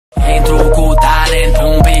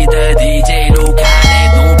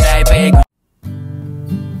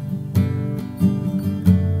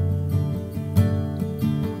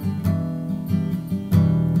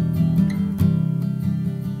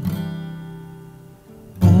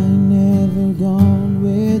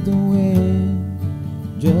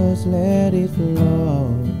just let it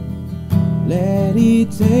flow. Let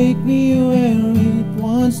it take me where it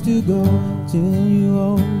wants to go, till you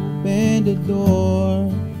open the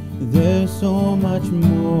door. There's so much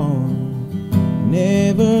more,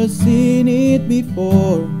 never seen it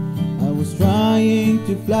before. I was trying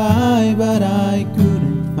to fly, but I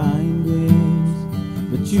couldn't find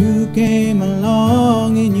wings. But you came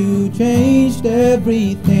along and you changed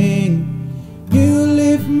everything. You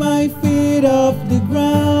lift my feet off the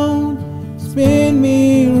ground, spin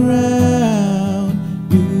me around.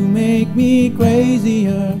 You make me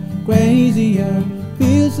crazier, crazier.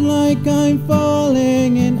 Feels like I'm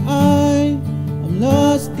falling and I'm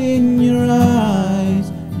lost in your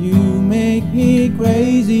eyes. You make me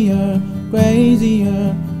crazier,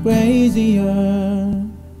 crazier, crazier.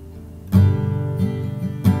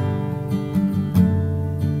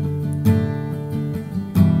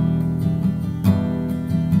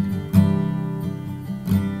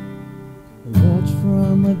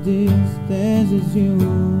 From a distance as you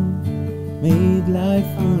made life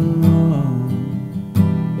feel wrong.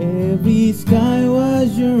 Every sky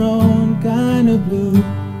was your own kind of blue,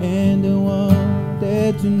 and I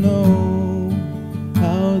wanted to know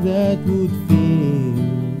how that would feel.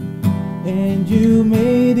 And you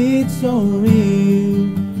made it so real.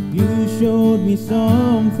 You showed me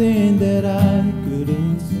something that I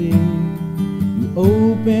couldn't see. You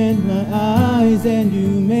opened my eyes and you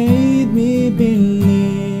made me believe.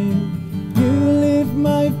 You lift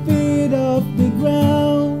my feet off the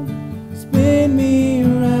ground, spin me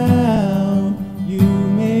around. You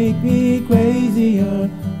make me crazier,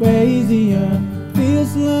 crazier.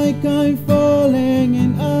 Feels like I'm falling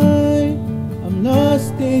and I'm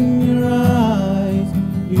lost in